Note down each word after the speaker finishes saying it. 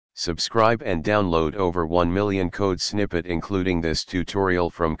Subscribe and download over 1 million code snippet including this tutorial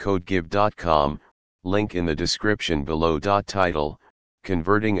from codegive.com, link in the description below. Title: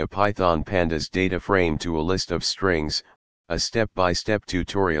 Converting a Python pandas data frame to a list of strings, a step-by-step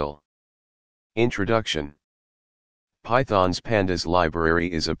tutorial. Introduction. Python's pandas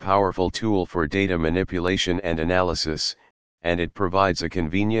library is a powerful tool for data manipulation and analysis, and it provides a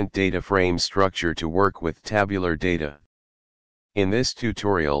convenient data frame structure to work with tabular data. In this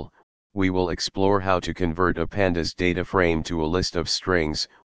tutorial, we will explore how to convert a pandas data frame to a list of strings,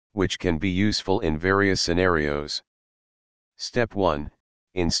 which can be useful in various scenarios. Step 1.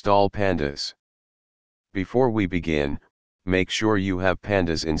 Install pandas. Before we begin, make sure you have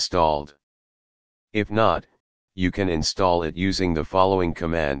pandas installed. If not, you can install it using the following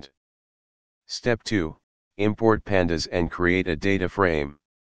command. Step 2. Import pandas and create a data frame.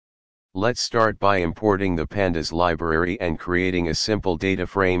 Let's start by importing the pandas library and creating a simple data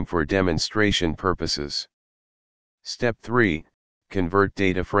frame for demonstration purposes. Step 3. Convert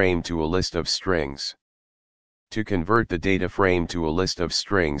data frame to a list of strings. To convert the data frame to a list of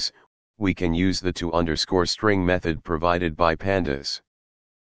strings, we can use the to_string method provided by pandas.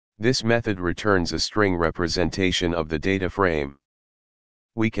 This method returns a string representation of the data frame.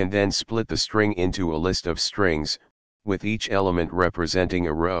 We can then split the string into a list of strings, with each element representing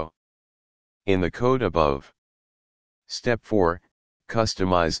a row. In the code above. Step 4.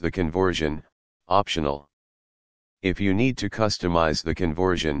 Customize the conversion, optional. If you need to customize the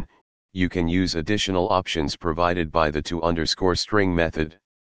conversion, you can use additional options provided by the to_string method.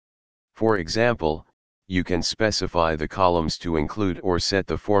 For example, you can specify the columns to include or set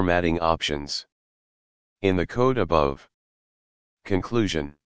the formatting options. In the code above.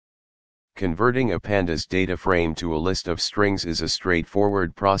 Conclusion. Converting a pandas data frame to a list of strings is a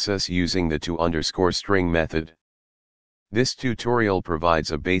straightforward process using the to_string method. This tutorial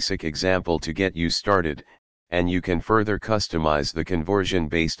provides a basic example to get you started, and you can further customize the conversion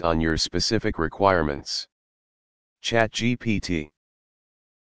based on your specific requirements. ChatGPT.